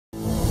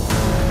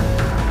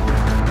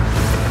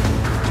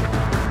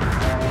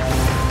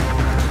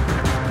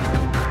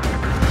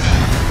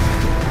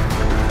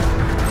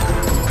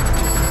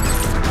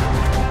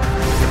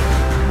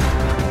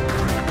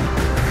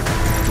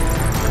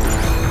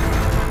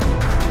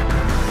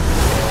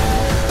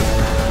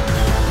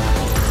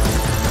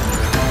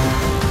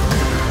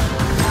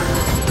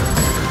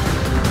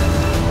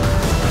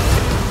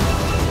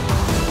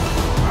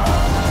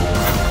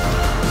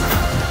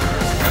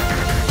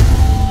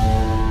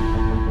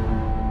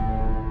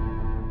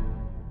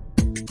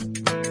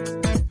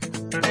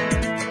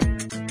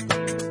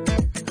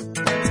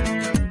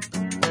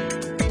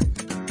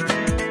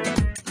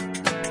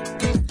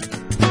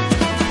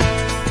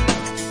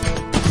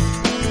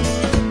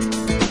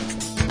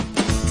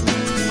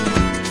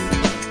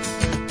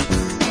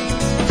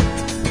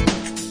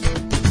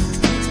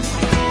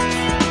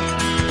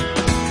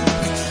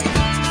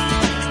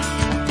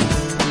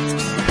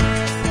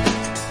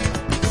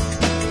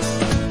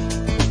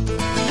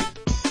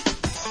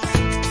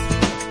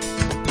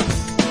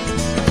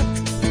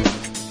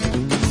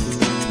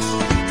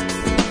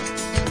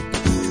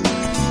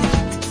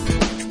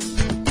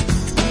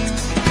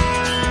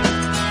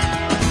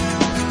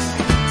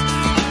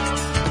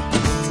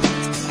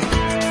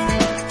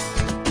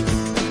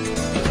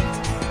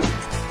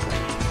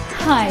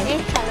Hi,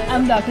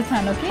 I'm Dr.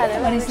 Thanuki.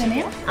 What is your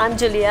name? I'm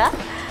Julia.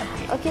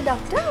 Okay,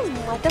 doctor,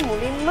 මට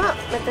මුලින්ම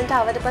මෙතනට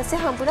ආවට පස්සේ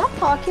හම්බුණා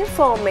parking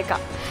form එකක්.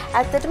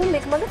 ඇත්තටම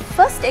මේක මගේ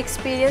first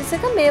experience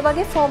එක මේ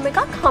වගේ form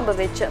එකක් හම්බ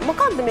වෙච්ච.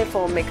 මොකක්ද මේ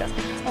form එක?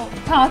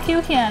 PARQ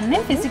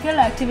කියන්නේ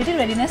physical activity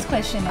readiness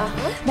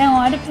questionnaire. දැන්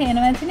ඔයාලට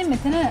පේනවා ඇතිනේ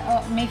මෙතන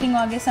මේකෙන්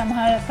වගේ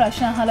සමහර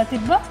ප්‍රශ්න අහලා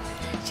තිබ්බා.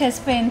 chest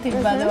pain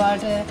තිබ්බද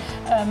ඔයාලට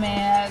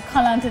මේ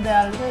කලන්ත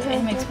දාල්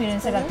එහෙම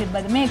experience එකක්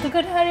තිබ්බද? මේ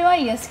එකකට හරි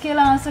ඔයා yes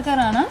කියලා answer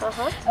කරා නම්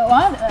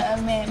ඔයා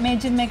මේ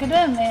gym එකට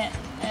මේ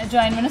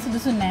join වෙන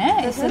සුදුසු නෑ.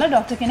 ඉස්සෙල්ලා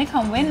ડોක්ටර් කෙනෙක්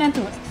හම්බ වෙන්නේ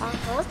නැතුව.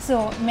 so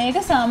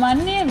මේක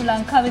සාමාන්‍ය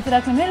ලංකාව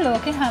විතරක් නෙමෙයි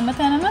ලෝකේ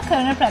හැමතැනම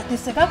කරන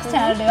practice එකක්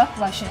standard එකක්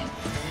වශයෙන්.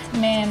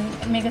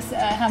 මේක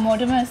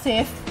හැමෝටම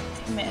safe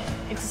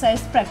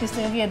exercise practice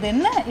එකක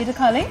යෙදෙන්න ඊට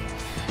කලින්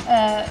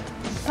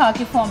PARQ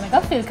form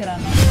එකක් fill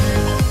කරන්න.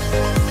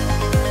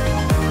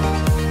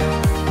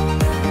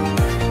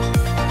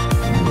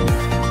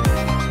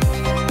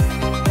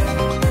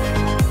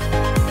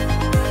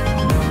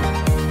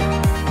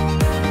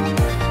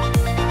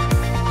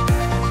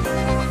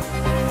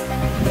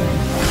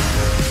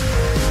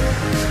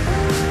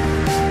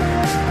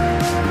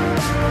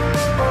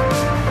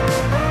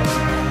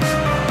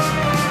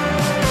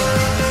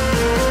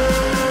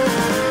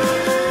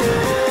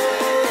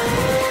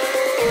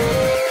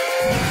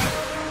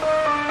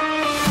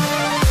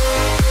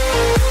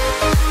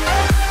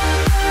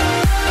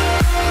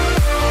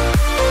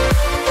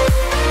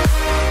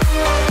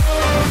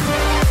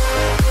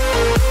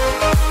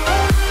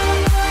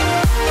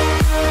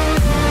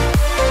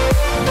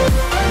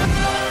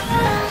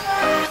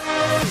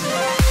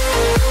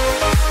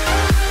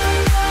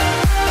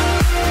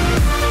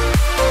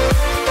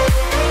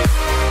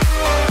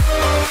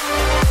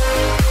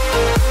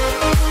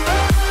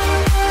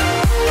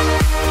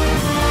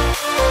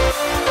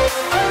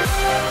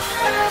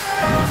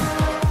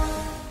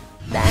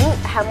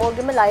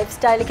 හැමෝගෙම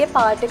ලයිෆ්ස්ටයිල් එකේ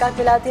පාර්ට් එකක්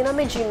වෙලා තියෙනවා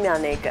මේ ජිම්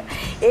යන එක.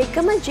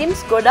 ඒකම ජිම්ස්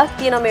ගොඩක්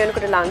තියෙනවා මේ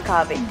වෙනකොට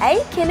ලංකාවේ.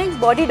 ඇයි කෙනෙක්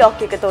බොඩි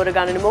ඩොක් එක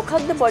තෝරගන්නේ?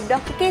 මොකක්ද බොඩි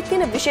ඩොක් එකේ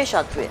තියෙන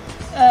විශේෂත්වය?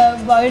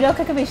 බොඩි ඩොක්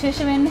එක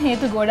විශේෂ වෙන්න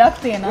හේතු ගොඩක්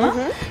තියෙනවා.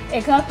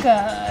 එකක්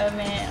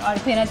මේ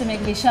අල්පේනත මේ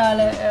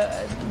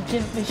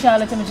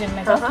විශාලතම ජිම්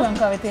එකක්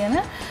ලංකාවේ තියෙන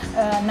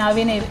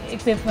නවීන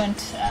equipment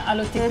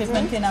අලුත්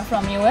equipment තියෙනවා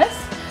from US.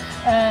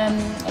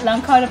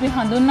 ලංකාවට අපි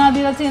හඳුන්වා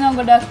දීලා තියෙනවා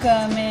ගොඩක්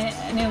මේ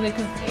new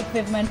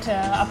equipment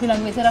අපි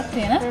ළඟ විතරක්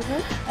තියෙන.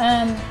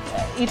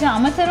 ඊට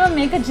අමතරව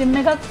මේක ජිම්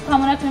එකක්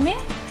පමණක් නෙමෙයි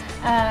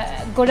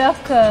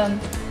ගොඩක්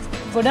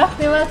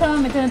දේවල් තමයි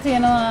මෙතන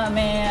තියෙනවා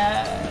මේ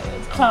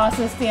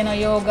classes තියෙනවා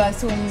yoga,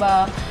 zumba,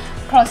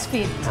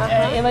 crossfit.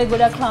 ඒ වගේ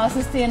ගොඩක්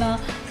classes තියෙනවා.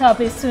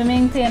 අපි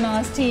swimming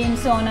තියෙනවා, steam,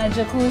 sauna,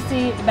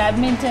 jacuzzi,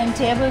 badminton,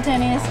 table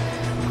tennis,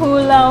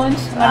 pool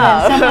lounge.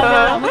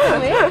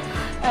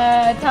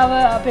 තව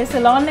අපේ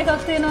සලෝන්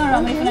එකක් තියෙනවා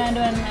රමි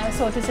ෆර්නෑන්ඩෝ and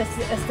සෝතිස්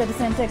ඇස්තෙටික්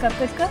සෙන්ටර් එකත්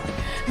එක්ක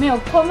මේ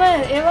ඔක්කොම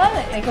ඒවා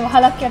එක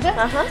වහලක් යට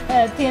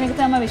තියෙන එක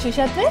තමයි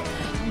විශේෂත්වය.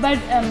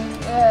 but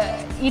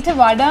ඊට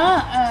වඩා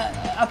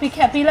අපි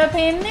කැපිලා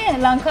පේන්නේ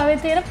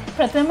ලංකාවේ තියෙන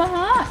ප්‍රථම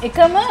හා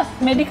එකම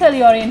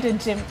medically oriented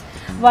gym.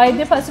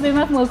 වෛද්‍ය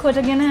පසුබිමක් මුල්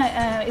කොටගෙන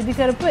ඉදි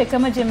කරපු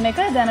එකම gym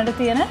එක දැනට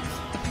තියෙන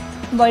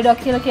බොඩි ඩොක්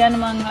කියලා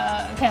කියන්න මම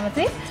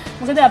කැමතියි.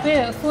 මොකද අපේ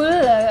full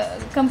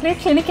complete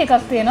clinic එකක්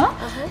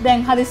තියෙනවා.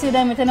 දැන් හදිසියෙ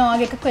දැන් මෙතන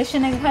ඔයාගේ එක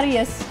question එකක් හරි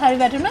yes හරි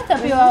වැටුණොත්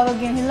අපි ඔයාව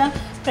ගෙනහිල්ලා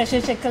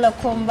pressure check කරලා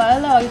ඔක්කොම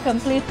බලලා ඔයාගේ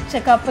complete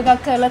check up එකක්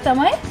කරලා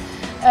තමයි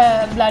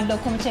blood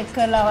ඔක්කොම check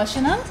කරලා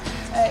අවශ්‍ය නම්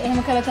එහෙම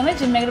කරලා තමයි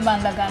gym එකට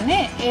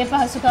බඳගන්නේ. ඒ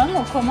පහසුකම්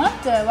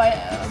ඔක්කොමත්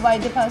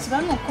වෛද්‍ය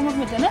පහසුකම් ඔක්කොම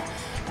මෙතන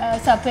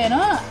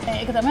සපයනවා.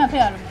 ඒක තමයි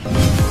අපේ අරමුණ.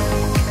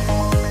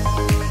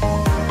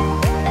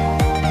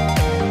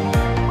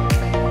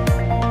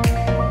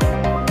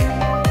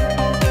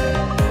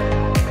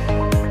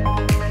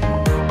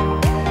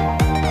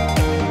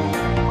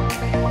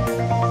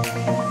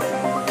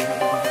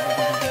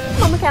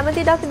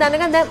 කැමති ඩොක්ටර්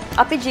දැනගන්න දැන්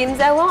අපි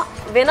ජිම්ස් ඇව්වා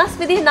වෙනස්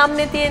විදිහේ නම්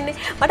නේ තියෙන්නේ.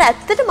 මට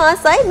ඇත්තටම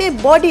ආසයි මේ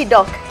බොඩි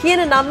ඩොක්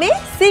කියන නමේ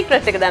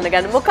සීක්‍රට් එක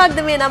දැනගන්න.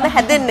 මොකක්ද මේ නම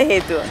හැදෙන්න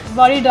හේතුව?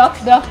 බොඩි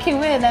ඩොක්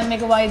කිව්වේ දැන්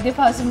මේක වෛද්‍ය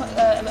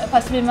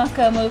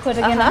පසුබිමක් මුල්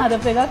කොටගෙන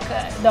හදපු එකක්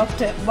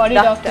ડોක්ටර් බොඩි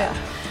ડોක්ටර්.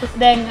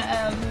 දැන්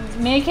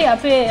මේකේ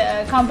අපේ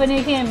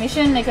කම්පැනි එකේ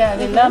මිෂන් එක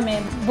ඇවිල්ලා මේ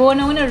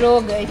බෝන වුණ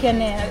රෝග, ඒ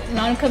කියන්නේ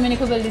non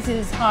communicable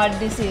disease, heart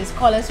disease,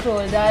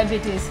 cholesterol,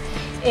 diabetes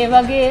ඒ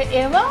වගේ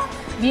ඒවා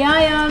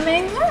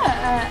ව්‍යායාමයෙන්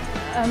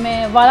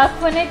මේ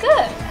වළක්වන එක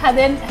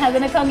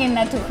හැදෙනකන් ඉන්න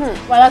නැතුව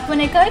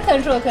වළක්වන එකයි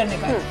කන්ට්‍රෝල් කරන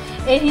එකයි.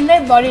 ඒ හින්දා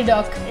බොඩි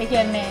ඩොක් ඒ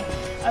කියන්නේ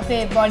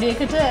අපේ බොඩි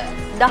එකට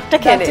ඩොක්ටර්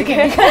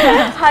කෙනෙක්.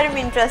 හරිම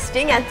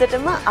ඉන්ටරෙස්ටිං.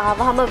 ඇත්තටම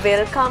ආවහම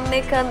වෙල්කම්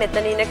එක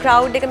මෙතන ඉන්න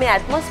ක්‍රවුඩ් එක මේ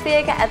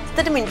ඇට්මොස්ෆියර් එක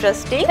ඇත්තටම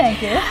ඉන්ටරෙස්ටිං.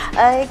 Thank you.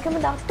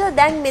 ඒකම ඩොක්ටර්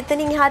දැන්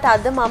මෙතනින් එහාට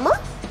අද මම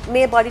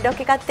මේ බොඩි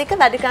ඩොක් එකත්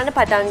එක්ක වැඩ කරන්න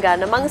පටන්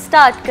ගන්නවා. මම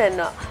ස්ටාර්ට්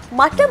කරනවා.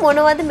 මට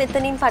මොනවද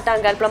මෙතනින් පටන්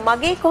ගන්න පුළුවන්?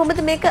 මගේ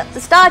කොහොමද මේක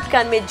ස්ටාර්ට්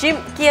කරන්නේ? මේ ජිම්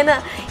කියන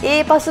ඒ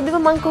පසුබිම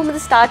මම කොහොමද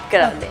ස්ටාර්ට්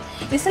කරන්නේ?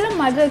 ඉස්සෙල්ලා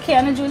මගේ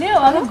කියන ජුලියා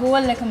ඔයාගේ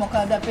ගෝල් එක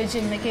මොකක්ද අපේ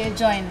ජිම් එකේ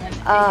ජොයින් වෙන්න?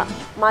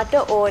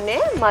 මට ඕනේ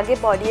මගේ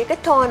බොඩි එක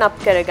ටෝන් අප්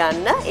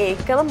කරගන්න.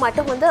 ඒකම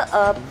මට හොඳ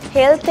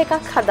හෙල්ත්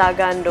එකක්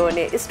හදාගන්න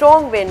ඕනේ.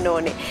 ස්ට්‍රෝං වෙන්න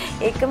ඕනේ.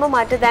 ඒකම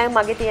මට දැන්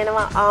මගේ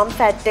තියෙනවා ආම්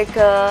ෆැට් එක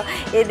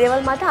ඒ දේවල්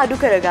මට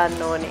අඩු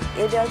කරගන්න ඕනේ.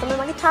 ඒ දේවල්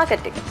තමයි මගේ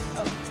ටාගට් එක.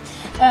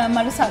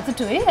 මට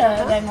සතුටුයි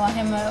දැන්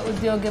ඔහෙම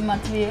උද්‍යෝගෙ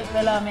මතවී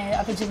වෙලා මේ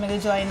අපේ ජිම් එකේ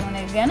ජොයින් වුණ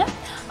එක ගැන.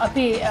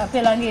 අපි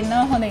අපේ ළඟ ඉන්න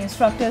හොඳ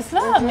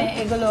ඉන්ස්ට්‍රක්ටර්ස්ලා මේ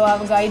ඒගොල්ලෝ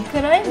ආව ගයිඩ්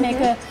කරයි.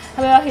 මේක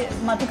හැබැයි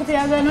මතක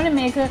තියාගන්න ඕනේ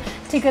මේක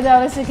ටික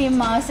දවසකින්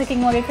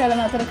මාසෙකින් වගේ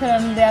කරලා නතර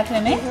කරන දෙයක්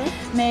නෙමෙයි.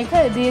 මේක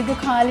දීර්ඝ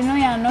කාලිනව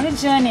යන්න ඕනේ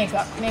ජර්නි එකක්.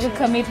 මේක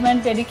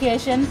කමිට්මන්ට්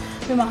ඩෙඩිකේෂන්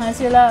අපි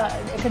මහන්සි වෙලා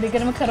එක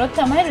දිගටම කරොත්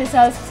තමයි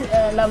රිසල්ට්ස්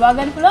ලබා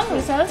ගන්න පුළුවන්.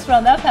 රිසල්ට්ස්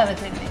රඳා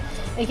පැවතෙන්නේ.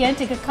 ඒ කියන්නේ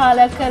ටික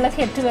කාලයක් කරලා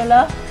කෙට්ටු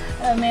වෙලා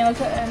මේක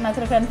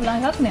නතර කරන්න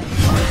පුළුවන් එකක්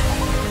නෙමෙයි.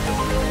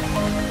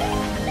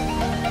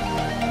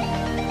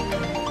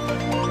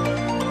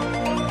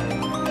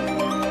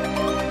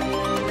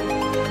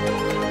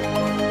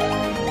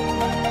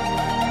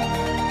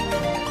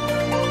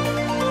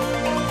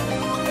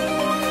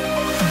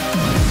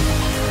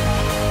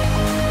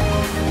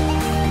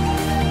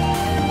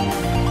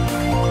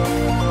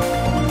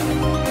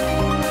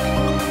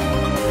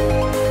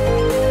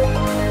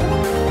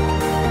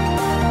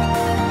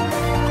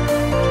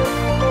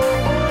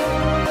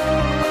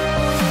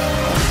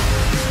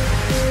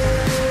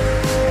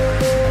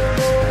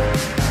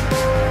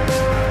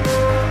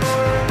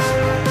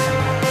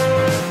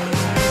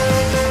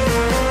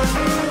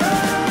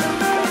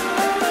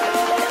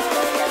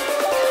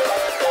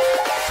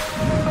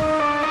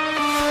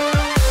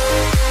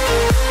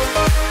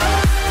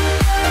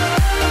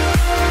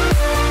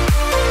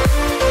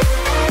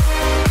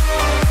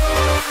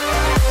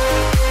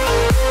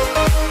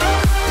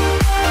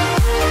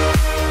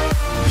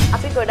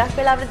 ගොඩක්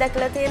වෙලාවට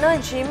දැකලා තියෙනවා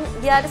ජිම්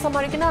ගියාට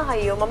සමහර කෙනා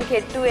අයියෝ මම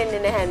කෙට්ටු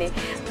වෙන්නේ නැහනේ.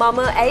 මම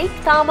ඇයි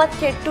තාමත්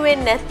කෙට්ටු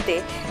වෙන්නේ නැත්තේ?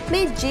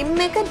 මේ ජිම්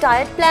එක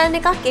ඩයට් ප්ලෑන්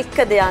එකක්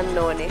එක්කද යන්න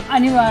ඕනේ?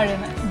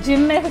 අනිවාර්යයෙන්ම.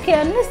 ජිම් එක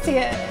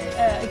කියන්නේ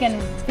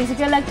කියන්නේ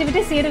ෆිසිකල්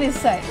ඇක්ටිවිටි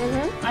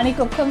 120යි.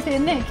 අනික ඔක්කොම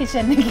තියෙන්නේ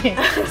කිචන් එකේ.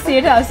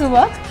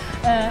 80ක්.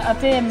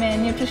 අපේ මේ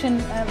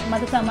නියුට්‍රිෂන්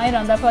මත තමයි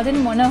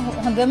රඳාපවතින්නේ මොන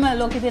හොඳම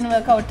ලෝකේ තියෙන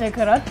වර්කවුට් එක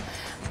කරත්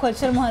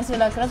කොච්චර මහන්සි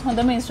වෙලා කරත්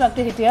හොඳම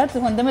ඉන්ස්ට්‍රක්ටර්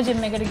හිටියත් හොඳම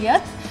ජිම් එකකට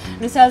ගියත්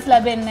රිසල්ට්ස්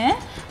ලැබෙන්නේ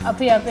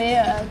අපි අපේ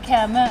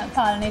කෑම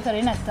පාලනය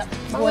කරේ නැත්තම්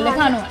ගෝල් එක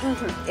අනුව.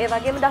 ඒ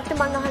වගේම ඩොක්ටර්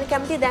මම අහන්න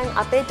කැමතියි දැන්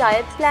අපේ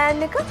ඩයට්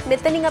ප්ලෑන් එක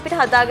මෙතනින් අපිට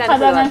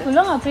හදාගන්න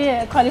පුළුවන්. අපේ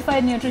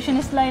ක්වොලිෆයිඩ්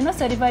නියුට්‍රිෂනිස්ට්ලා ඉන්නවා,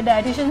 සර්ටිෆයිඩ්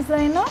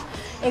ඩයටිෂියන්ස්ලා ඉන්නවා.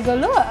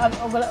 ඒගොල්ලෝ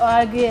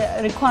ඔයාගේ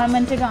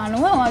රික්වයර්මන්ට් එක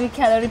අනුව ඔයාගේ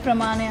කැලරි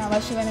ප්‍රමාණය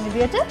අවශ්‍ය වෙන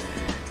විදිහට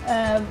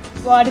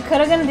ඔයාට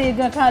කරගෙන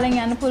දීර්ඝ කාලෙන්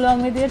යන්න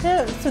පුළුවන්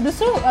විදිහට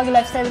සුදුසු ඔයාගේ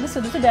ලයිෆ් ස්ටයිල් එකට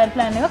සුදුසු ඩයට්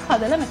ප්ලෑන් එකක්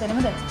හදලා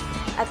මෙතනම දෙනවා.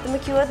 ඇත්තම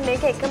කිව්වොත්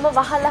මේක එකම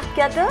වහලක්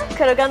යට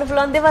කරගන්න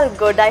පුළුවන් දේවල්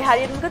ගොඩයි.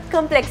 හරියට මොකද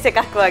කම්ප්ලෙක්ස්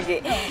එකක් වගේ.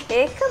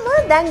 ඒකම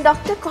දැන්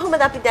ડોක්ටර්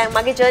කොහොමද අපි දැන්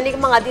මගේ ජර්නි එක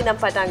මම අද ඉඳන්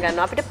පටන්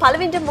ගන්නවා. අපිට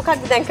පළවෙනිට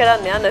මොකක්ද දැන්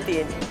කරන්න යන්න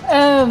තියෙන්නේ?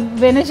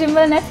 වෙන ජිම්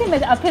වල නැති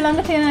අපි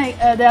ළඟ තියෙන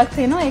දෙයක්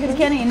තියෙනවා. ඒකට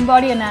කියන්නේ in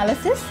body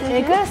analysis.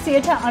 ඒක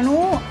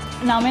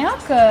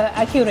 99ක්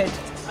accurate.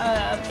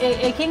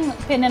 ඒකෙන්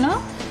පෙන්නනවා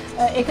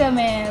ඒක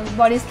මේ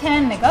බොඩි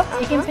ස්කෑන් එකක්.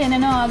 ඒකෙන්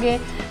පෙන්නනවා වගේ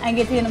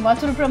ඇඟේ තියෙන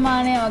වතුර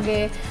ප්‍රමාණය,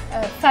 වගේ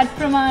ෆැට්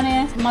ප්‍රමාණය,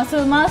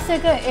 මසල් මාස්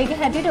එක, ඒක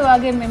හැටියට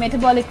ඔයාගේ මේ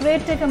මෙටබොලික්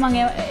රේට් එක මම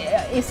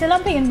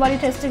ඉස්සෙල්ලාම ඉන් බොඩි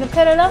ටෙස්ට් එක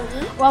කරලා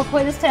ඔයා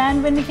කොහෙද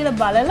ස්ටෑන්ඩ් වෙන්නේ කියලා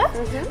බලලා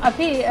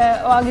අපි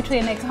ඔයාගේ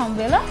ට්‍රේනර් එක හම්බ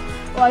වෙලා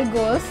ඔයාගේ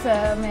ගෝල්ස්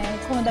මේ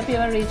කොහොමද අපි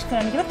ඒවා රීච්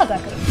කරන්න කියලා කතා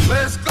කරමු.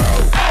 Let's go.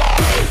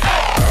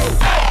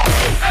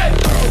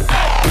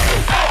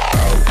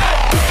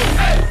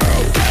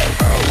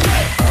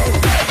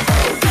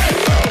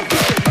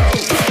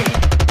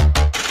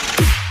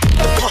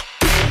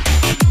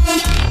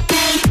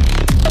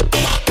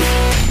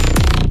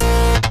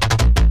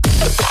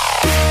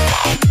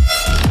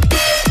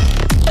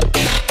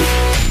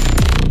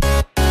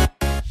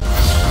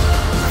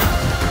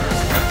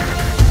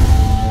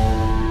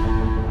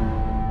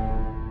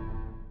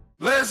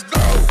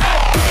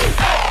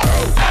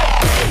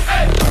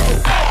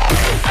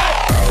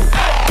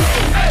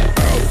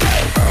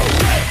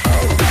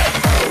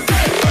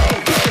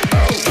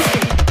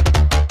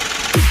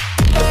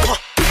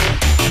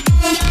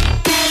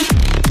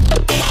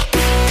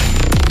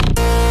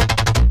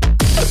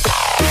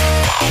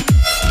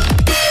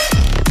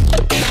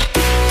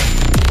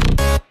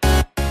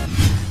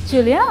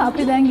 Julia,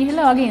 අපි දැන්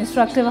ගිහිල්ලා වගේ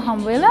ඉන්ස්ට්‍රක්ටර්ව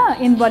හම්බ වෙලා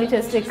in body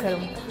test එක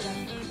කරමු.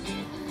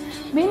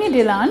 We need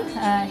Dylan.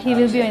 He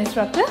will be your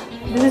instructor.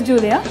 This is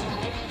Julia.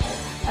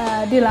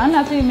 Dylan,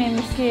 අපි මේ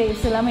මිස්ගේ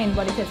ඉස්සෙල්ලාම in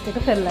body test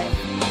එක කරලා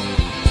ඉමු.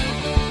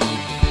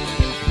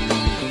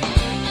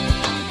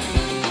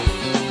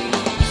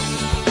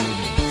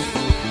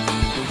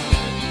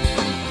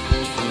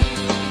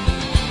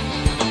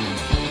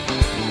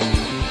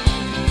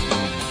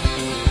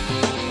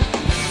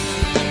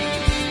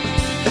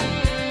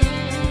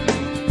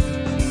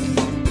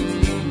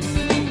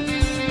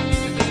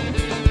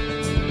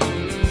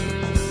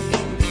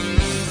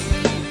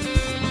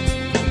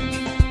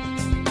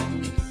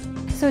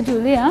 So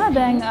Julia,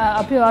 දැන්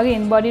අපි ඔයාගේ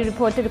in body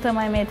report එක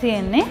තමයි මේ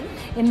තියෙන්නේ.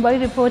 in body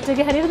report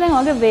එකේ හැටියට දැන්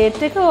ඔයාගේ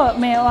weight එක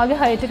මේ ඔයාගේ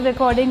height එක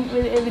recording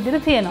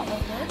විදිහට තියෙනවා.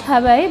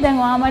 හැබැයි දැන්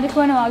ඔයා මට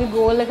කියනවා ඔයාගේ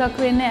goal එකක්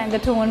වෙන්නේ ඇඟ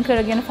tone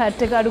කරගෙන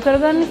fat එක අඩු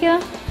කරගන්න කියලා.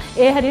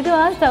 ඒ හැටියට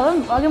ඔයා තව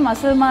ඔයාගේ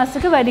muscle mass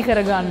එක වැඩි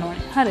කරගන්න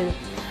ඕනේ. හරිද?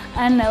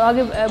 and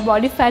ඔයාගේ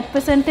body fat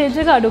percentage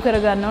එක අඩු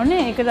කරගන්න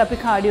ඕනේ. ඒකට අපි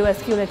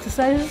cardiovascular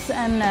exercises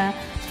and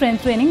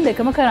strength training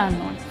දෙකම කරන්න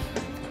ඕනේ.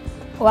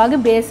 ඔයාගේ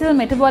basal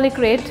metabolic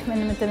rate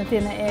මෙන්න මෙතන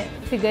තියෙන ඒ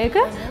figure එක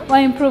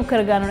ඔයා improve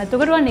කරගන්න ඕනේ.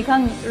 එතකොට ඔයා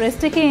නිකන්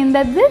rest එකේ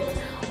ඉඳද්දිත්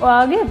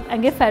ඔයාගේ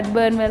ඇඟේ fat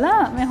burn වෙලා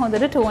මේ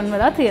හොඳට tone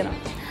වෙලා තියෙනවා.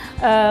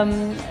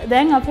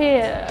 දැන් අපේ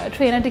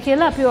trainer ට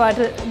කියලා අපි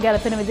ඔයාට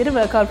ගැලපෙන විදිහට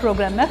workout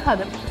program එකක්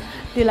හදමු.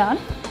 දිලාන්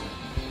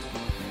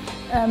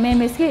මේ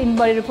මිස්ගේ in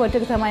body report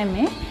එක තමයි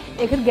මේ.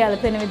 ඒකට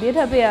ගැලපෙන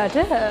විදිහට අපි යාට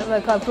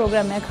workout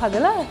program එකක්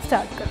හදලා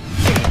start කරමු.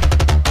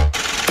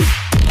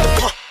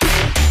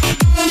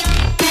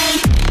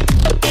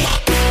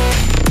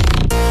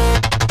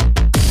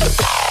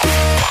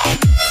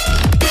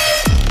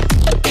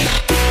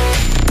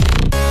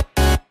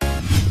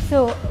 So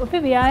අපි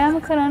ව්‍යායාම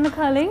කරන්න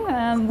කලින්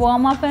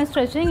warm up and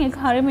stretching එක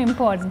හරිම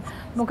important.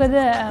 මොකද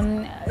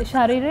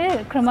ශරීරයේ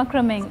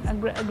ක්‍රමක්‍රමයෙන්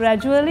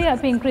gradually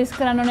අපි increase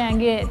කරන්න ඕනේ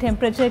ඇඟේ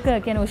temperature එක,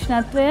 කියන්නේ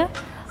උෂ්ණත්වය,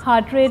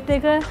 heart rate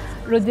එක,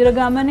 රුධිර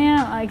ගමනය,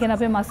 ඒ කියන්නේ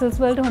අපේ muscles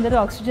වලට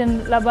හොඳට oxygen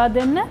ලබා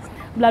දෙන්න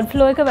blood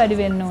flow එක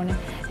වැඩි වෙන්න ඕනේ.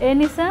 ඒ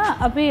නිසා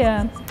අපි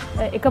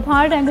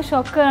එකපාරට ඇඟ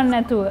shock කරන්නේ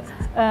නැතුව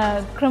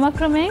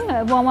ක්‍රමක්‍රමයෙන්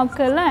warm up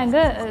කරලා ඇඟ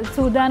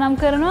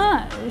සූදානම් කරනවා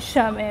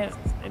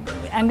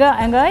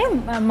ඇඟයි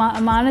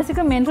මානසික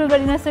mental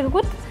readiness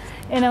එකකුත්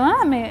එනවා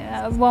මේ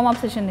warm up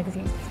session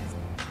එකකින්.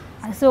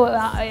 So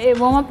ඒ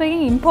warm up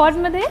එකකින්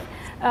important දේ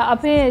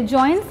අපේ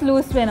joints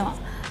loose වෙනවා.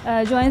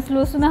 joints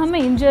loose වුණාම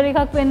injury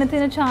එකක් වෙන්න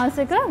තියෙන chance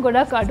එක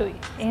ගොඩක් අඩුයි.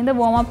 ඒ හින්දා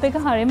warm up එක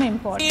හරියම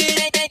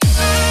important.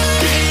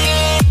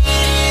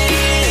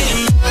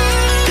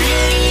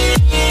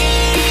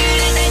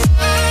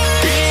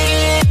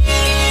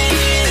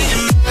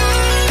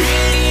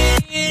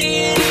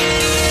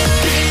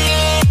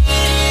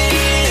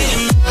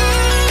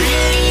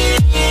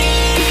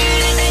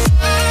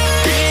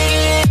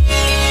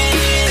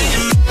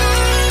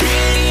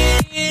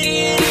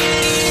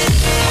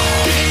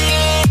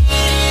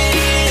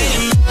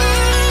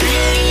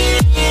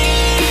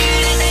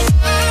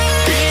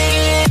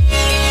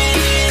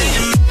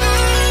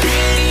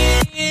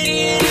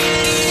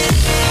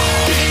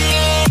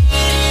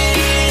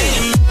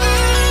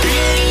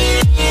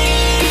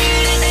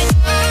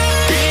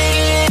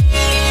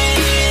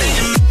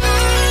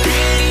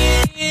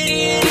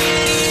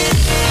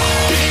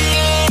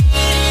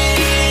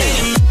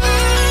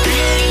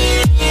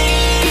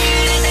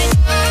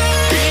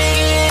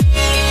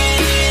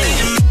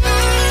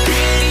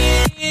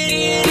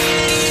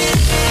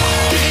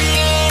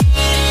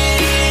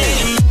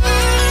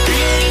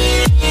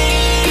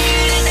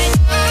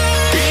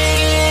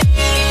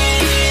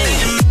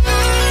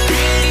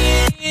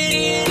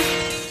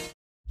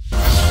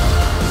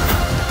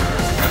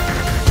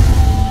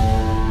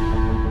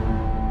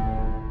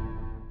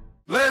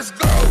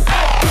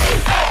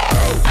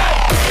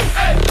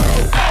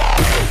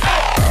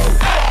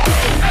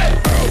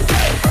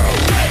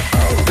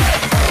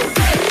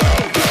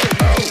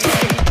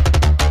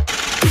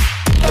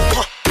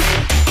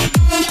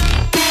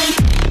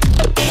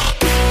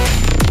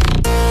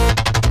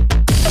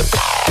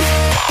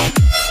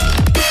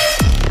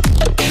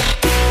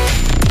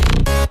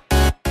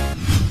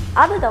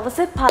 අද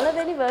දවසේ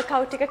පළවෙනි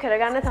workout එක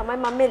කරගන්න තමයි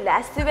මම මේ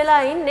ලෑස්ති වෙලා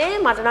ඉන්නේ.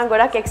 මට නම්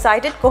ගොඩක්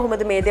excited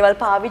කොහොමද මේ දේවල්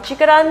පාවිච්චි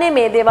කරන්නේ,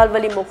 මේ දේවල්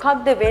වලින්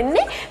මොකක්ද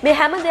වෙන්නේ, මේ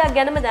හැම දෙයක්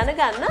ගැනම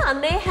දැනගන්න.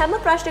 අන්න ඒ හැම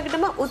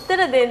ප්‍රශ්නයකටම උත්තර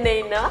දෙන්න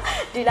ඉන්නවා.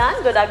 ඩිලාන්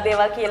ගොඩක්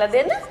දේවල් කියලා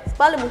දෙන්න.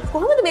 බලමු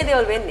කොහොමද මේ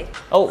දේවල් වෙන්නේ.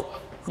 ඔව්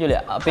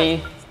ජුලියා අපි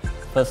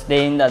first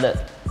day ඉඳන් අද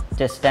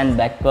chest and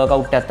back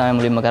workout එකක් තමයි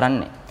මුලින්ම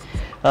කරන්නේ.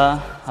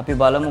 අපි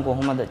බලමු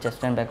කොහොමද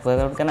chest and back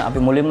workout කරන්නේ. අපි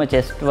මුලින්ම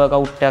chest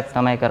workout එකක්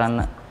තමයි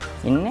කරන්න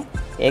ඉන්නේ.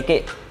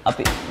 ඒකේ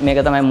අපි මේක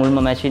තමයි මුල්ම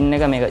මැෂින්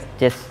එක. මේක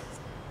chest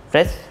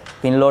press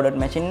pin loaded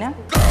machine එක.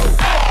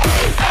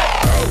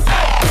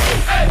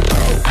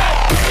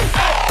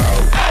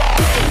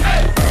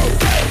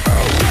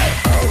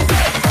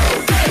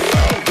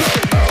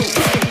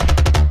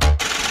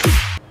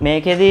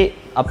 මේකෙදි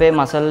අපේ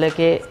muscle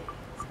එකේ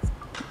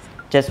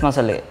chest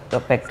muscle එක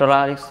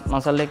pectoralis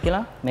muscle එක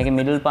කියලා මේකේ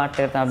middle part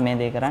එක තමයි මේ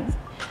දේ කරන්නේ.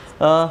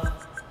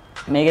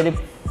 මේකෙදි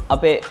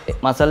අපේ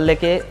muscle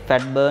එකේ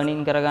fat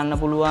burning කරගන්න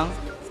පුළුවන්,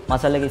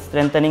 muscle එක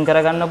strengthening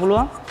කරගන්න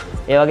පුළුවන්,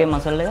 ඒ වගේ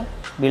muscle එක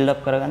build up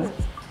කරගන්න.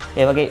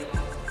 ඒ වගේ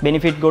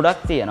benefit ගොඩක්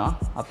තියෙනවා.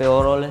 අපේ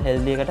overall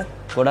health එකට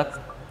ගොඩක්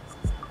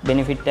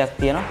benefit එකක්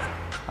තියෙනවා.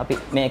 අපි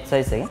මේ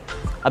exercise එකෙන්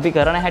අපි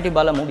කරන හැටි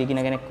බලමු.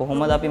 beginner කෙනෙක්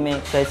කොහොමද අපි මේ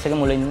exercise එක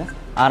මුලින්ම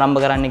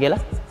ආරම්භ කරන්න කියලා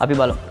අපි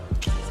බලමු.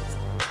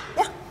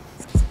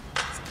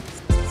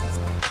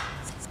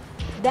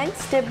 දැන්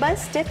step by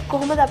step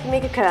කොහොමද අපි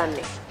මේක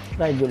කරන්නේ?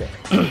 right Julia.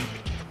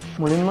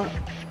 මුලින්ම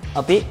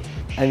අපි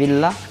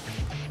ඇවිල්ලා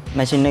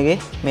මැෂින් එකේ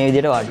මේ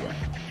විදිහට වාඩි වෙනවා.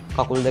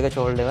 කකුල් දෙක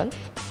shoulder level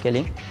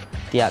කෙලින්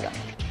තියාගන්න.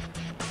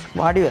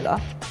 වාඩි වෙලා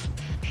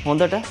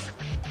හොඳට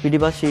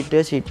පිටිපස්ස sheet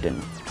එක sheet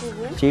වෙනවා.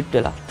 sheet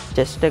වෙලා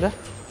chest එක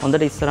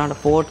හොඳට ඉස්සරහට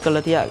ෆෝර්වර්ඩ්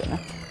කරලා තියාගෙන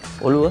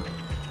ඔළුව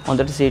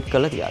හොඳට සීට්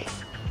කරලා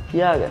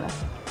තියාගෙන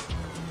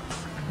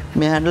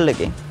මේ හැන්ඩල්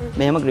එකෙන්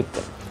මෙහෙම grip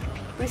කරන්න.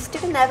 රිස්ට්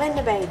එක නැවෙන්න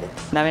බෑද?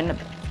 නැවෙන්න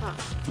බෑ.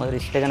 මොකද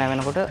රිස්ට් එක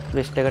නැවෙනකොට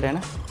රිස්ට් එකට එන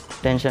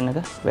ටෙන්ෂන් එක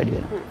වැඩි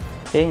වෙනවා.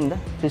 ඒ හින්දා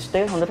රිස්ට්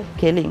එක හොඳට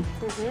කෙලින්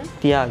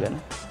තියාගෙන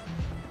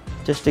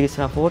chest එක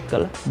ඉස්සරහ ෆෝර්වර්ඩ්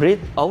කරලා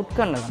breathe out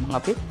කරන ගමන්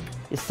අපි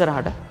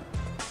ඉස්සරහට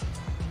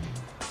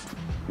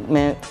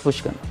මේ පුෂ්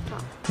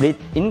කරනවා.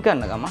 breathe in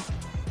කරන ගමන්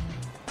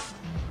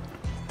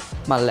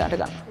මල්ලයට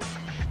ගන්න.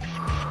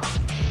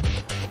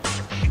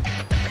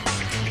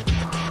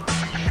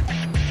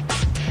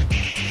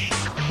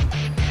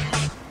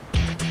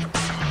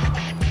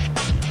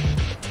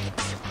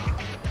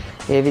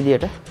 ඒ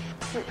විදිහට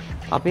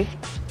අපි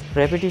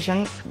repetition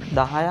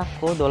 10ක්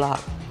හෝ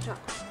 12ක්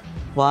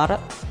වාර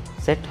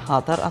set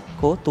 4ක්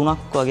හෝ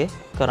 3ක් වගේ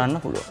කරන්න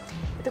පුළුවන්.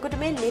 එතකොට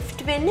මේ lift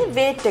වෙන්නේ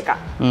weight එකක්.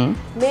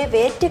 මේ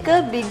weight එක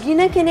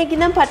beginner කෙනෙක්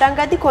නම් පටන්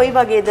ගද්දි කොයි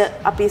වගේද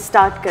අපි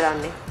start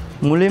කරන්නේ?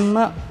 මුලින්ම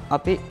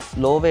අපි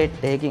low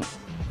weight එකකින්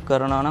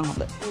කරනවා නම්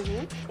හොඳයි.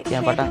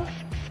 කියන පටන්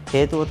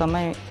හේතුව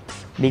තමයි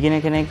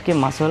beginner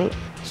කෙනෙක්ගේ muscle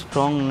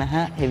strong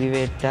නැහැ heavy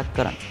weight එකක්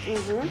කරන්න.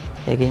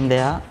 ඒකින්ද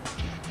එයා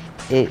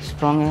ඒ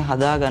ස්ට්‍රොං එක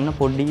හදාගන්න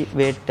පොඩි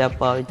weight එකක්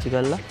පාවිච්චි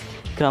කරලා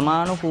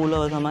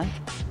ක්‍රමානුකූලව තමයි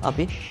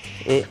අපි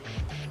ඒ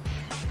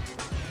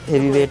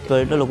heavy weight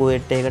වලට ලොකු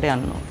weight එකකට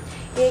යන්න ඕනේ.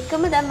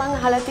 ඒකම දැන් මම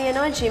අහලා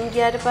තියෙනවා gym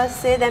ගියාට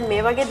පස්සේ දැන්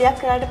මේ වගේ දෙයක්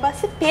කරාට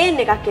පස්සේ pain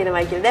එකක්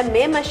එනවා කියලා. දැන්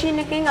මේ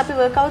machine එකෙන් අපි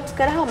workouts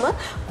කරාම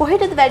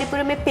කොහෙටද වැඩිපුර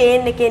මේ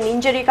pain එකෙන්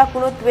injury එකක්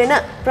වුණොත් වෙන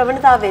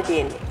ප්‍රවණතාවය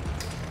තියෙන්නේ?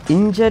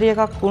 injury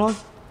එකක් වුණොත්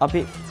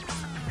අපි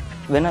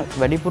වෙන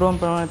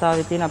වැඩිපුරම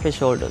ප්‍රවණතාවය තියෙන අපේ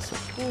shoulders.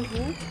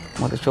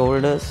 මොකද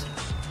shoulders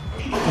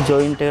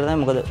joint එකට තමයි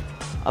මොකද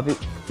අපි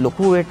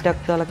ලොකු weight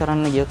එකක් දාලා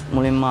කරන්න ගියොත්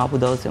මුලින්ම ආපු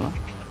දවසේම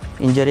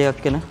injury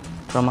එකක් වෙන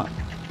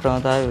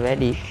ප්‍රවණතාවය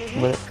වැඩි.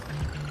 මොකද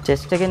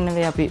chest එකෙන්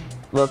නෙවෙයි අපි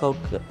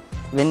workout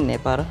වෙන්නේ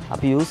පාර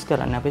අපි use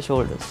කරන්නේ අපේ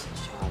shoulders.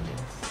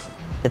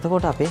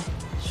 එතකොට අපේ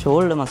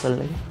shoulder muscle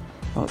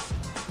එකේ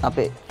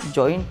අපේ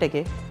joint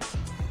එකේ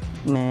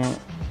මේ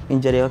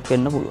injury එකක්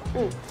වෙන්න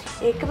පුළුවන්.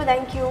 ඒකම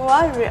දැන්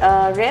කිව්වා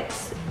reps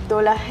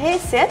 12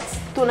 sets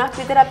 3ක්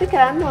විතර අපි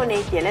කරන්න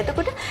ඕනේ කියලා.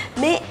 එතකොට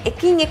මේ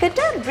එකින්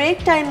එකට break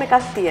time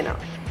එකක් තියෙනවා.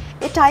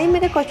 ඒ time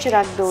එක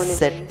කොච්චරක්ද ඕනේ?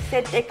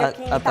 set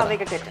එකකින් තව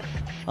එකකට.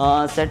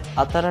 set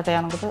 4ට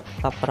යනකොට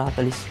තප්පර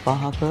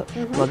 45ක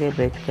වගේ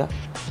break එකක්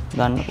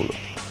ගන්න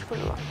පුළුවන්.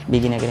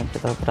 beginner කෙනෙක්ට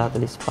තප්පර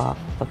 45ක්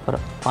තප්පර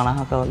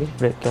 50ක වගේ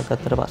break එකක්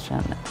අතර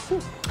ප්‍රශ්නයක්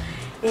නැහැ.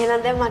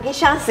 එහෙනම් දැන් මගේ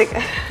chance එක.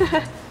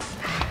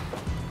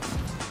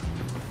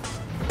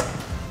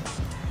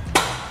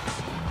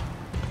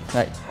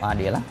 right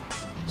ආඩියලා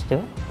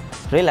ස්ටිල්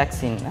රිලැක්ස්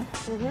ඉන්න.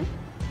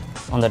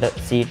 හොඳට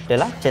සීට්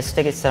වෙලා chest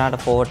එක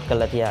ඉස්සරහට forward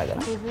කරලා තියාගෙන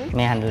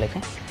මේ handle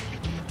එකෙන්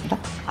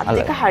අත්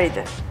දෙක හරියද?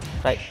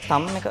 right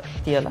thumb එක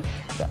තියලා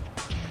ගන්න.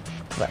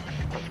 right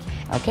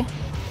okay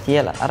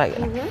තියලා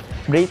අරගෙන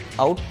breathe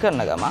out කරන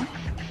ගමන්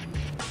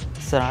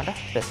ඉස්සරහට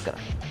press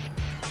කරන්න.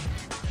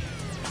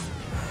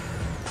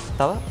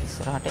 තව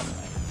ඉස්සරහට එන්න.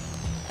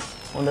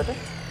 හොඳට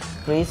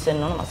crease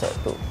වෙන්න ඕන muscle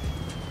 2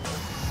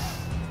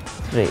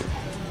 3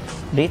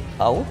 breathe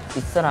out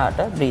ඉස්සරහට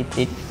breathe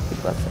in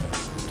පිටපස්සට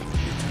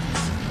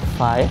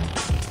 5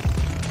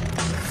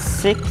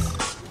 6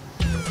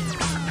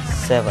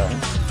 7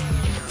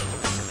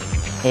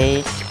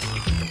 8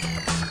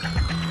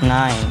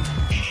 9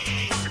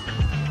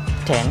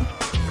 10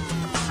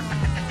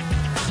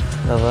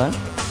 11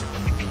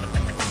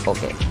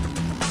 okay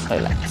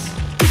relax.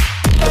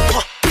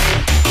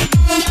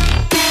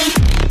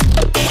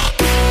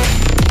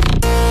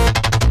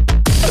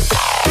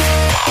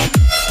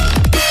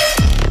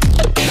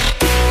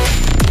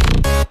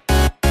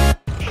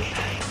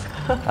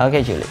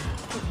 Okay Julie.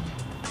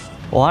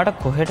 ඔයාට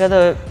කොහෙටද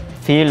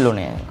ෆීල්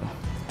උනේ?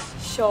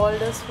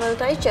 shoulders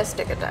වලටයි chest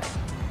එකටයි.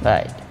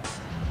 right.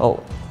 ඔව්.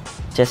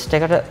 chest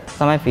එකට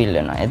තමයි ෆීල්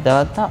වෙනවා.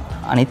 එතවත්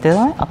අනිත් එක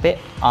තමයි අපේ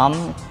arm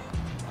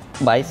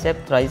bicep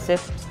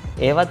tricep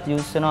ඒවත්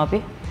යූස් වෙනවා අපි.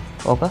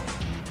 ඕක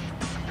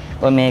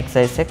ඔය මේ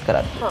එක්සර්සයිස් එක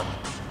කරද්දී.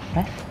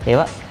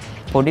 ඒවා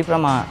පොඩි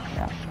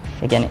ප්‍රමාණයක්.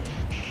 ඒ කියන්නේ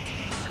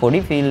පොඩි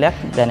ෆීල් එකක්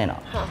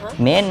දැනෙනවා.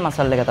 මේන්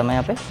මසල් එක තමයි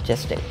අපේ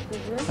chest එක.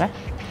 right?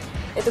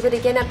 එතකොට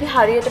කියන්නේ අපි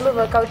හරියටම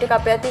workout එක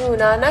අපේ අතින්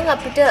වුණා නම්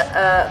අපිට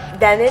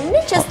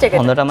දැනෙන්නේ chest එකට.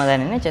 හොඳටම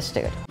දැනෙන්නේ chest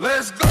එකට.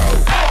 Let's go.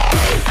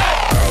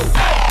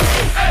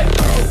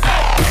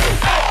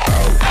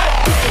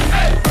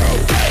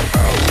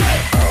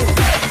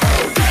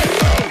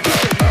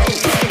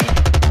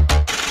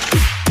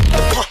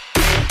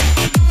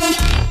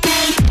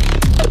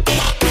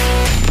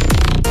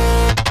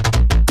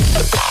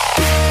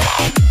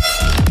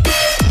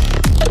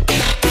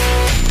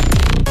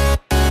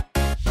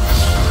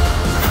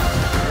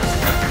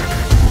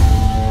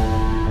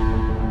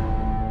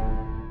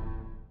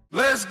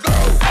 Let's go.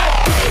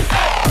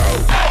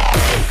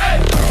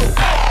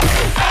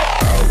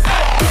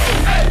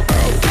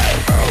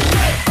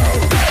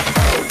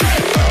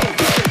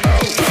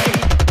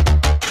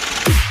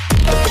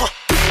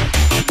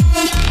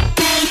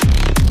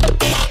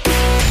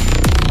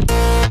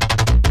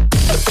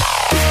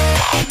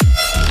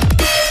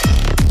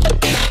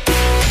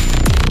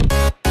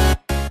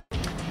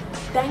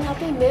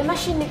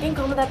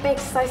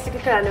 Exercise එක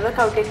කරන්නේ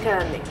workout එක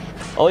කරන්නේ?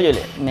 ඔව්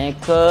ජොලි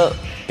මේක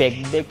pec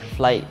deck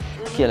fly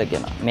කියලා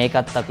කියනවා.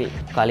 මේකත් අපි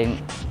කලින්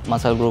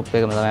මසල් ගෲප්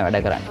එකම තමයි වැඩ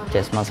කරන්නේ.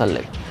 chest muscle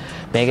එක.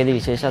 මේකේදී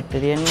විශේෂත්වය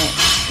තියෙන්නේ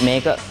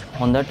මේක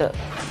හොඳට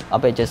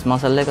අපේ chest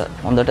muscle එක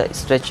හොඳට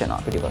stretch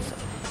වෙනවා පිටිපස්ස.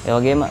 ඒ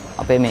වගේම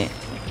අපේ මේ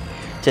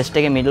chest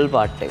එකේ middle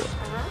part එක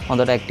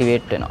හොඳට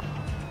activate වෙනවා.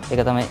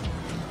 ඒක තමයි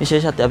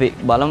විශේෂත්වය. අපි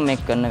බලමු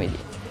මේක කරන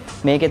විදිය.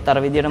 මේකෙත් අර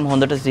විදියටම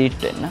හොඳට seat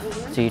වෙන්න.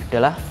 seat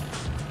වෙලා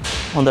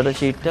හොඳට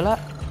seat වෙලා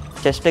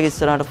chest එක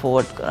ඉස්සරහට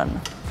forward කරන්න.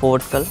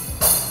 forward කළා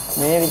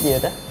මේ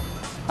විදියට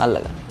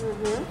අල්ලගන්න.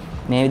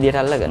 මේ විදියට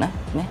අල්ලගෙන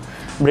නේ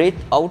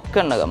breathe out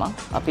කරන ගමන්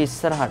අපි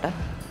ඉස්සරහට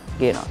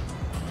ගේනවා.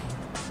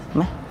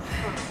 නේ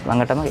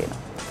ළඟටම ගේනවා.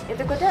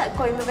 එතකොට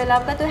කොයිම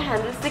වෙලාවකත් ඔය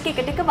handles දෙක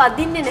එකට එක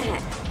වදින්නේ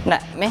නැහැ.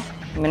 නෑ මේ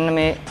මෙන්න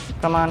මේ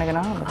ප්‍රමාණයක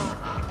නාම.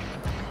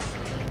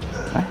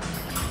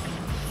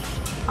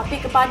 අපි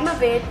එකපාරටම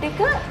weight එක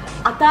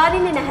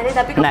අතාරින්නේ නැහැ නේද?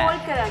 අපි ඒක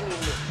hold කරන්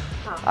ඉන්නේ.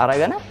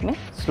 අරගෙන මේ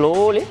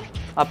slowly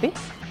අපි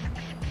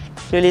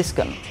release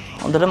කරනවා.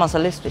 හොඳට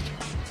muscle stretch.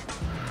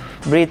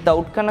 breathe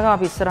out කරන ගමන්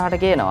අපි ඉස්සරහට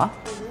ගේනවා.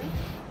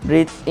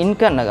 breathe in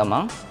කරන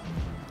ගමන්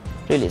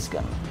release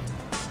කරනවා.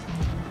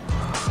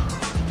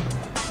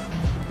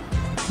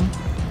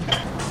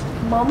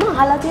 මම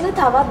අහලා තියෙන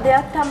තවත්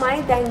දෙයක් තමයි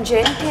දැන්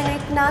ජෙන්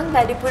කෙනෙක් නම්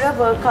වැඩිපුර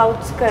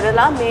workouts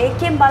කරලා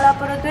මේකෙන්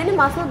බලාපොරොත්තු වෙන්නේ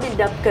muscle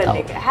build up කරන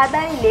එක.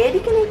 හැබැයි lady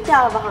කෙනෙක්ට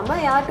ආවහම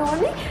එයාට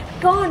ඕනේ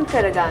tone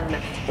කරගන්න.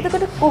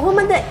 එතකොට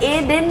කොහොමද ඒ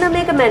දෙන්න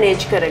මේක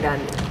manage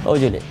කරගන්නේ? ඔව්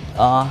ජුලි.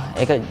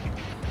 ඒක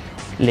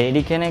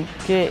lady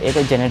කෙනෙක්ගේ ඒක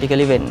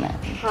genetically වෙන්නේ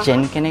නැහැ.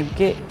 gen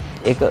කෙනෙක්ගේ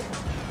ඒක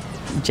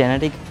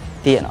genetic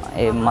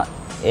තියෙනවා.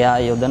 එයා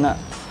යොදන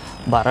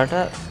බරට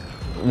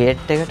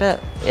weight එකට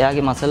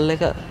එයාගේ muscle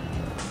එක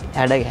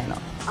හැඩ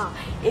ගැහෙනවා.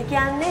 ඒ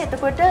කියන්නේ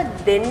එතකොට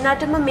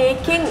දෙන්නටම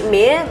මේකෙන්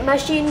මේ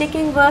මැෂින්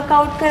එකෙන්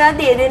වර්ක්අවුට්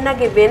කරද්දී ඒ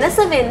දෙන්නගේ වෙනස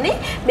වෙන්නේ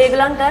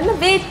මේගොල්ලන් ගන්න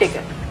weight එක.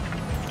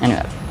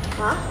 අනිවාර්යයෙන්.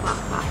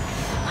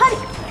 හරි.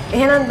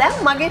 එහෙනම් දැන්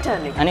මගේ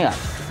turn එක.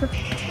 අනිවාර්යයෙන්.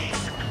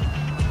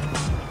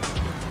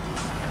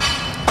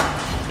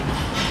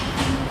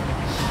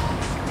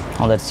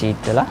 හොඳට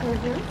සීට් වෙලා.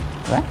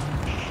 right.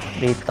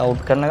 breathe out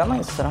කරන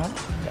ගමන් ඉස්සරහට.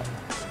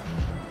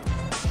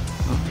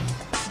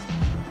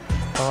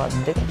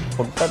 තවත් දෙක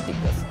පොඩ්ඩක්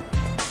දිග්ගස්.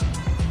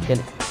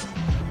 කෙලි.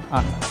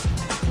 අන්න.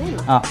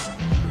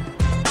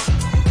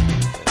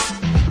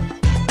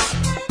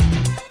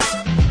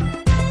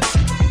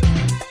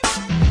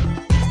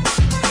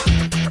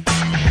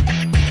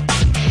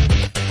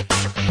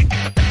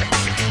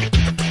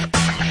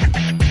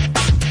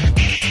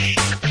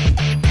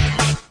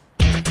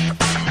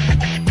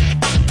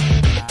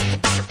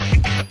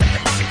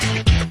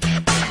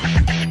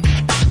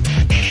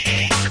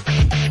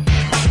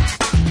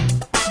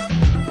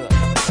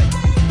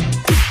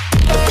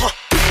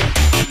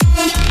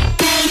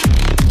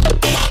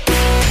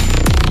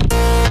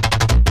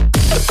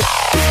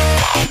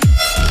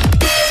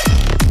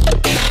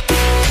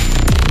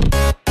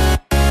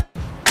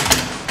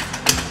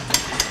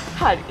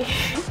 හරි.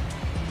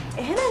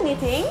 එහෙනම්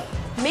ඉතින්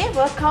මේ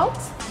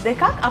workouts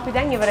දෙකක් අපි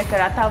දැන් ඉවර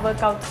කරා. තව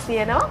workouts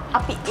තියෙනවා.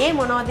 අපි ඒ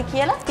මොනවද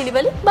කියලා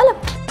පිළිවෙලින් බලමු.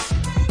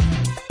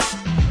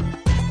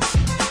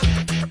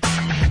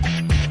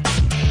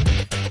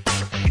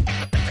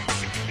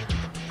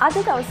 අද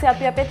දවසේ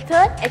අපි අපේ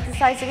third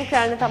exercise එක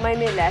කරන්න තමයි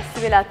මේ ලෑස්ති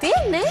වෙලා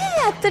තියෙන්නේ.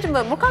 ඇත්තටම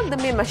මොකක්ද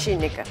මේ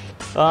මැෂින් එක?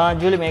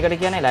 ජූලි මේකට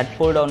කියන්නේ lat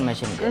pull down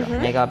machine කියලා.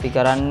 මේක අපි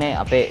කරන්නේ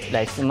අපේ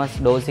latissimus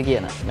dorsi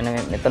කියන මෙන්න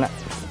මෙතන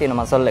තියෙන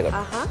muscle එකට.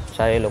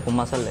 ශරීරයේ ලොකු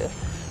muscle එක.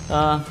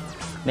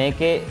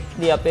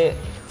 මේකේදී අපේ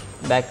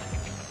back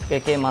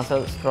එකේ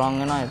muscle strong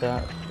වෙනවා. ඒක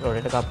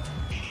rotator cuff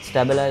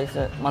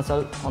stabilizer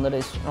muscle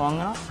හොඳට strong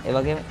වෙනවා. ඒ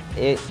වගේම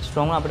ඒ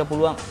strong වෙන අපිට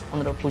පුළුවන්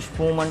හොඳට push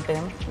movement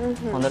එහෙම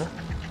හොඳට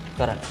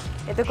කරන්න.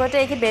 එතකොට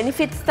ඒකේ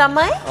benefits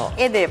තමයි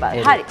ඒ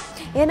දේවල්. හරි.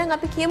 එහෙනම්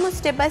අපි කියමු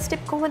step by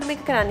step කොහොමද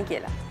මේක කරන්න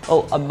කියලා. ඔව්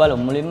අපි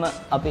බලමු. මුලින්ම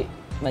අපි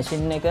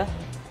මැෂින් එක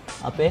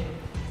අපේ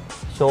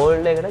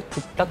shoulder එකට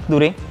චුට්ටක්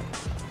දුරින්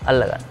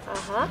අල්ලගන්න.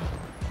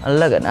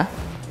 අල්ලගෙන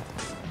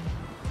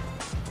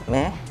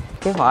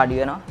මේකේ වාඩි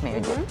වෙනවා මේ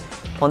විදිහට.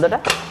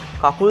 හොඳට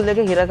කකුල් දෙක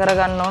හිර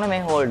කරගන්න ඕනේ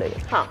මේ hold එක.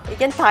 ඒ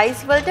කියන්නේ thighs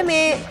වලට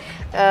මේ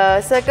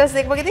circles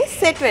දෙක වගේදී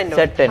set වෙන්න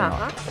ඕනේ. set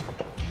වෙනවා.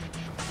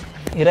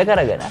 හිර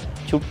කරගෙන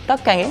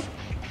චුට්ටක් ඇඟෙන්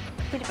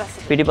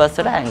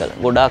පිටිපස්සට ඇංගල්.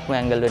 ගොඩාක්ම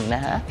ඇංගල් වෙන්නේ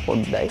නැහැ.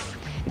 පොඩ්ඩයි.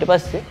 ඊට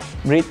පස්සේ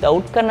breathe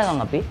out කරන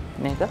ගමන් අපි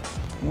මේක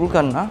පුල්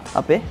කරනවා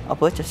අපේ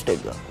upper chest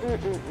එක ගන්න.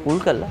 පුල්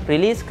කරලා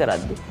release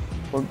කරද්දි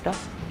පොඩ්ඩක්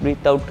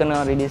breathe out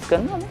කරනවා release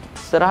කරනවා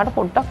ඉස්සරහට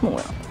පොඩ්ඩක් move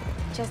වෙනවා.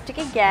 chest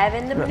එකේ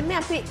ගෑවෙන්න මුලින්ම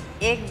අපි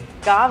ඒ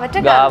ගාවට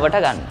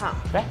ගන්න.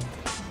 right.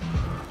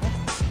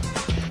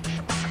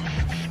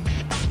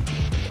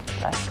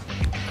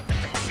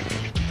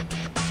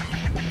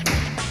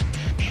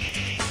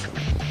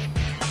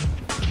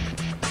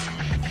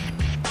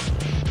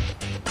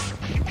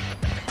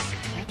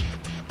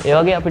 ඒ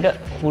වගේ අපිට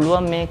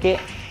පුළුවන් මේකේ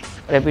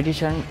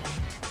repetition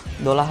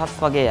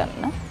 12ක් වගේ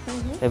යන්න.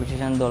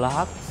 repetition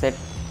 12ක් set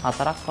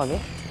 4ක් වගේ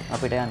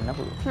අපිට යන්න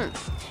පුළුවන්.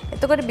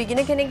 එතකොට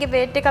beginner කෙනෙක්ගේ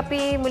weight එක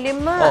අපි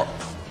මුලින්ම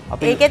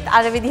අපි ඒකෙත්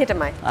අර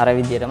විදිහටමයි. අර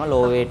විදිහටම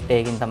low weight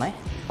එකකින් තමයි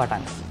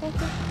පටන් ගන්නේ.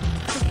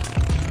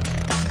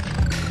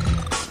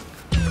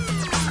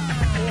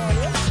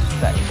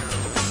 right.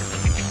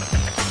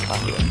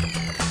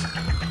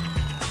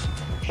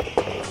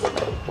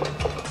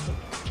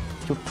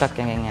 චුට්ටක්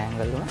එකෙන්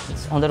ඇන්ගල් වුණා.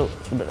 හොඳට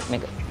උඩට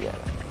මේක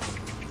තියාගන්න.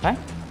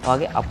 right?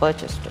 ඔයගේ upper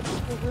chest එක.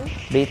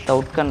 breathe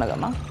out කරන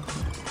ගමන්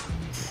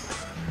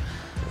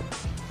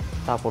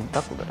තා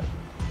පොඩ්ඩක් උඩට.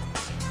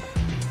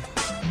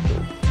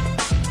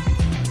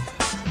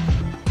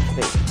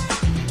 3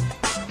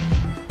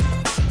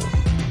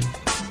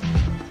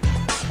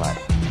 5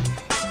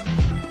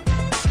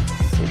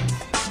 6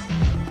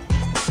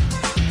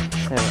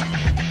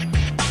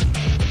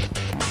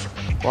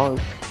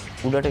 7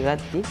 උඩට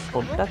ගද්දි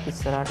පොඩ්ඩක්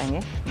ඉස්සරහට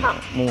ඇඟේ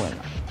මූව්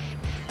වෙනවා.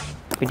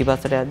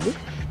 පිටිපස්සට යද්දි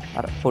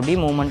අර පොඩි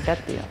මූවමන්ට්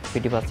එකක් තියෙනවා.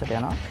 පිටිපස්සට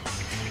යනවා.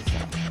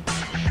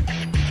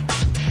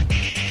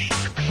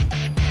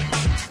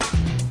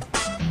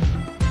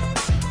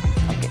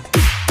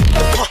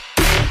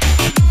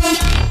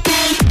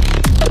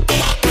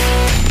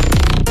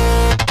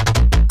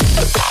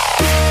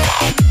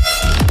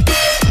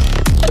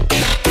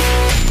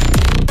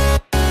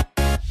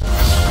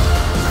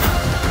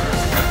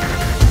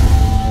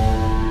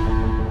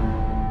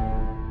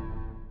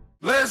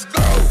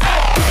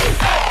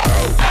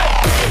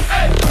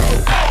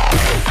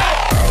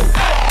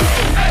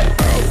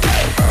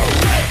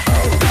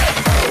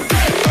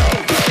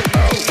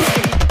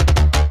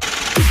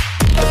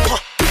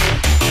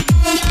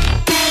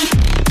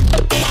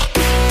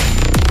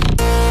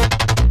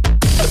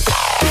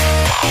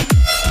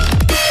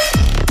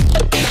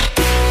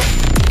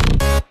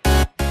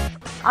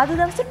 අද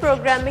දවසේ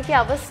ප්‍රෝග්‍රෑම් එකේ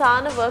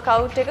අවසාන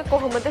වර්ක්අවුට් එක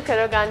කොහොමද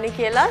කරගන්නේ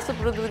කියලා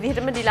සුපුරුදු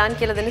විදිහටම ඩිලාන්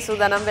කියලා දෙන්න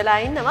සූදානම් වෙලා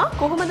ඉන්නවා.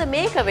 කොහොමද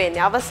මේක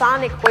වෙන්නේ?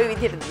 අවසාන එක කොයි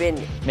විදිහටද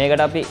වෙන්නේ?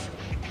 මේකට අපි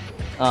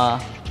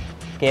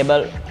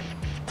කේබල්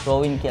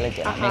රෝවින් කියලා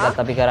කියනවා. මේකත්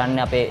අපි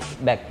කරන්නේ අපේ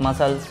බැක්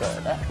මසල්ස්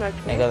වලට.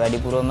 මේක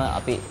වැඩිපුරම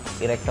අපි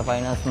ඉරෙක්ටර්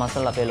ෆයිනස්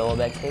මසල් අපේ ලෝවර්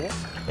බැක් එක.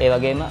 ඒ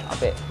වගේම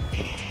අපේ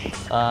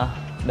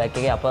බැක්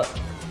එකේ අප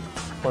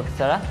කොටස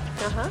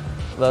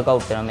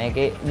වර්ක්අවුට් කරනවා.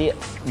 මේකේදී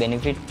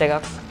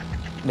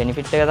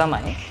බෙනිෆිට් එක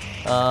තමයි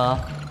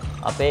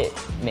අපේ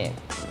මේ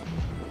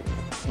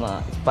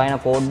ස්පයිනල්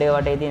කෝඩ් එක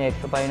වටේ තියෙන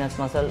ඉරෙක්ටර් ෆයිනස්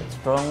මසල්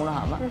ස්ට්‍රෝං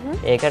වුණාම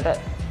ඒකට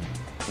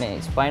මේ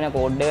ස්පයිනල්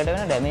කෝඩ් එකට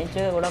වෙන ඩැමේජ්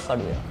එක ගොඩක්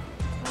අඩු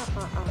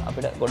වෙනවා.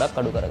 අපිට ගොඩක්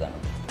අඩු කරගන්න.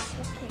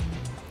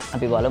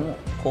 අපි බලමු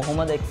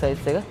කොහොමද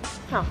එක්සර්සයිස් එක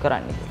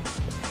කරන්නේ කියලා.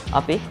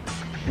 අපි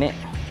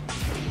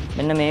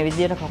මෙන්න මේ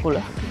විදියට කකුල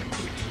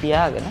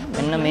තියාගෙන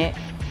මෙන්න මේ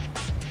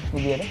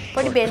විදියට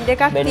පොඩි බෙන්ඩ්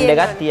එකක්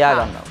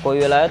තියාගන්න. කොයි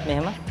වෙලාවෙත්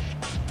මෙහෙම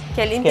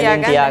කෙලින්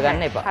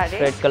තියාගන්න එපා.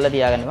 ස්ට්‍රේට් කරලා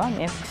තියාගන්න එපා.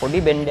 මේ පොඩි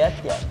බෙන්ඩ් එකක්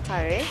තියාගන්න.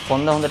 හරි.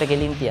 කොන්ද හොඳට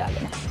කෙලින්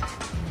තියාගෙන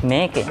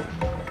මේකෙන්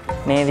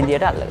මේ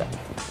විදියට අල්ලගන්න.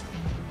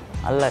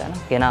 අල්ලගෙන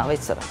කෙනාව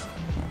ඉස්සරහ.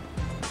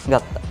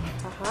 ගත්තා.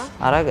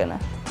 අරගෙන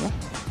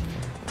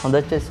හොඳ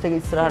chest එක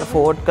ඉස්සරහට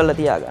forward කරලා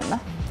තියාගන්න.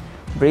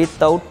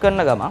 breathe out කරන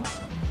ගමන්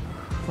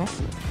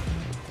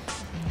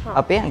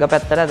අපේ ඇඟ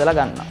පැත්තට ඇදලා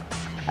ගන්නවා.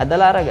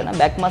 ඇදලා අරගෙන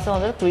back muscle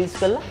හොඳට crease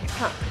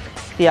කරලා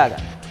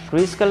තියාගන්න.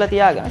 crease කරලා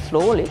තියාගෙන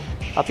slowly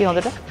අපි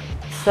හොඳට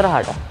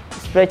ඉස්සරහට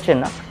stretch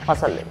වෙන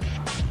muscle එක.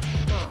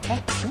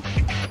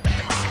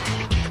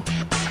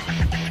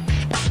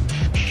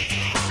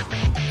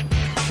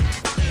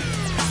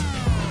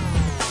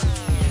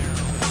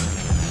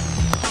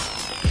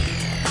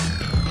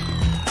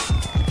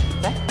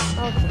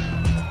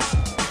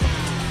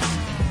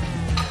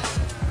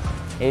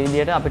 ඒ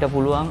විදිහට අපිට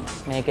පුළුවන්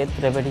මේකෙත්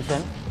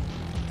repetition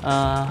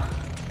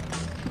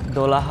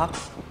 12ක්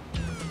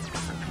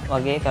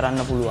වගේ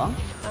කරන්න පුළුවන්.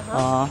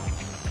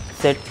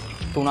 set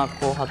 3ක්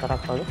හෝ 4ක්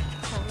වගේ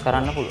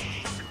කරන්න පුළුවන්.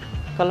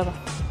 කළා.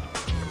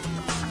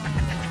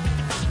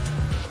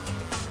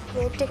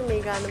 weight එක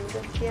මේ ගන්නමද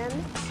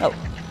කියන්නේ? ඔව්.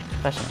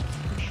 ප්‍රශ්න.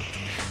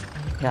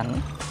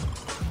 ගන්න.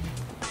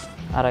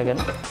 අරගෙන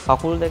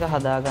කකුල් දෙක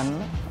හදාගන්න.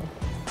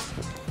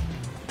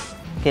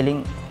 කෙලින්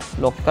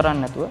ලොක් කරන්න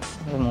නැතුව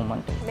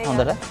මූවමන්ට් එක.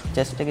 හොඳට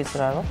chest එක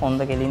ඉස්සරහට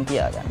කොන්ද කෙලින්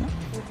තියාගන්න.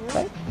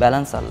 right?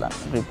 balance අල්ලන්න.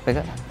 grip එක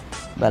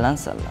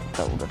balance අල්ලන්න.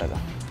 තව උඩට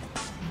ගන්න.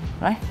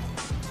 right?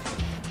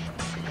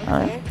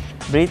 alright.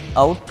 breathe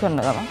out කරන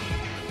ගමන්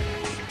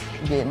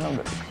ගේන්න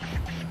උඩට.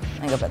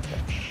 මේක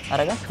පැත්තට.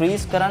 අරගෙන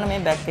crease කරන්න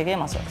මේ back එකේ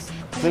muscles.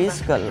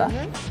 crease කරලා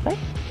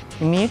right?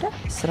 ඉමීට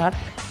ඉස්සරහට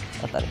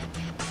අතරින්.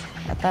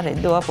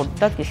 අතරින්ද ඔයා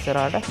පොඩ්ඩක්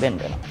ඉස්සරහට bend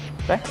වෙනවා.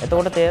 right?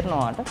 එතකොට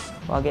තේරෙනවා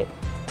ඔයාගේ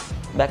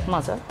back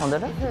muscle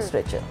හොඳට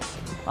stretch වෙනවා.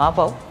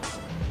 ආපහු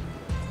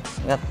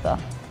ගත්තා.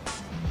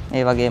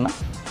 ඒ වගේම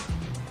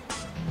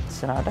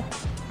ඉස්සරහට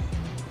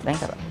දැන්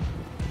කරා.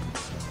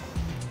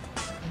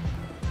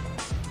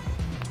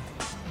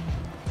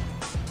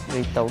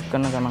 breathe out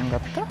කරන ගමන්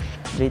ගත්තා.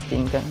 breathe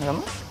in කරන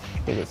ගමන්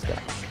release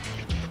කරා.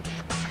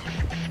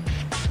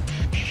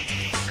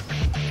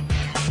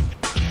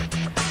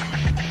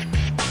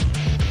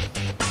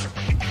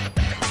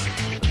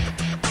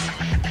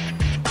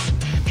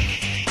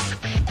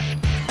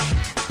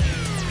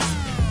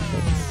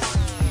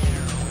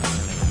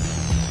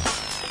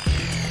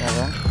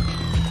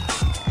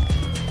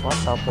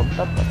 තව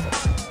පොඩ්ඩක් පස්සට.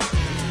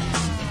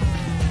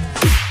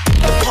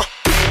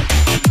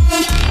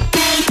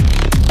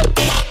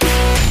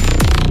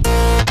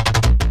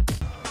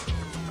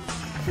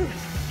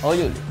 ඔව්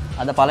යුලි.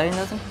 අද පළවෙනි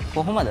දවසේ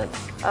කොහොමද?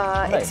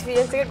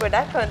 එක්ස්පීරියන්ස් එක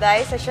ගොඩක්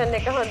හොඳයි, සෙෂන්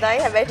එක හොඳයි,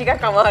 හැබැයි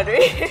ටිකක්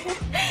අමාරුයි.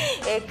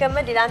 ඒකම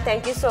Dilan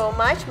thank you so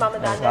much. මම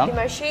දන්නේ නැති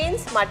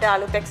machines මට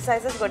අලුත්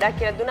exercises ගොඩක්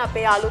කියලා දුන්නා.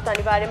 අපේ යාළුවොත්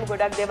අනිවාර්යයෙන්ම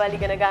ගොඩක් දේවල්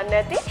ඉගෙන ගන්න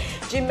ඇති.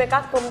 gym එකක්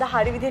කොහොමද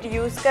හරි විදිහට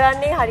use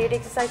කරන්නේ, හරියට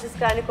exercises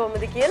කරන්නේ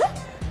කොහොමද කියලා.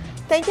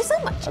 Thank you so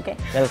much. Okay,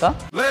 welcome.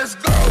 Let's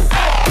go.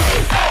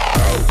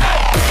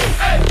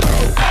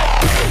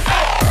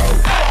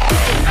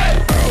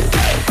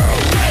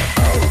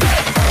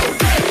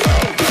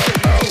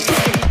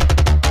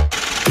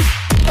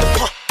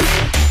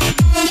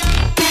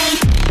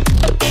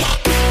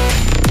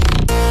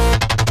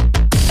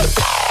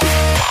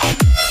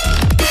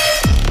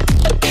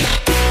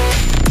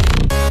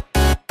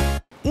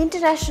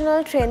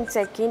 International trends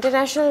එක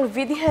ඉන්ටර්නැෂනල්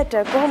විදිහට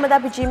කොහොමද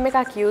අපි ජිම්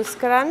එකක් යූස්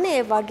කරන්නේ,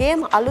 ඒ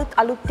වගේම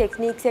අලුත්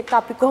ටෙක්නික්ස් එක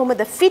අපි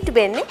කොහොමද ෆිට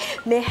වෙන්නේ,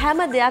 මේ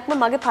හැම දෙයක්ම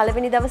මගේ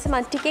පළවෙනි දවසේ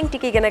මම ටිකෙන්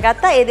ටික ඉගෙන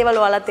ගත්තා. ඒ දේවල්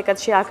ඔයාලත් එක්ක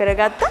ෂෙයා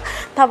කරගත්තා.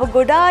 තව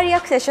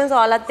ගොඩාරියක් සෙෂන්ස්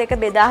ඔයාලත් එක්ක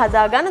බෙදා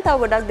හදා ගන්න, තව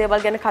ගොඩක්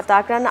දේවල් ගැන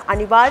කතා කරන්න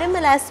අනිවාර්යයෙන්ම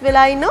ලෑස්ති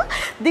වෙලා ඉන්නවා.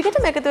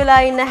 දිගටම එකතු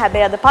වෙලා ඉන්න.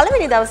 හැබැයි අද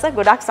පළවෙනි දවස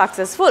ගොඩක්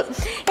සක්සස්ෆුල්.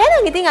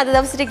 එහෙනම් ඉතින් අද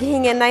දවසට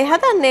ගිහින් එන්නයි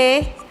හදන්නේ.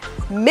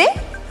 මේ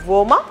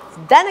වෝම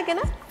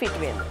දැනගෙන ෆිට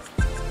වෙන්න.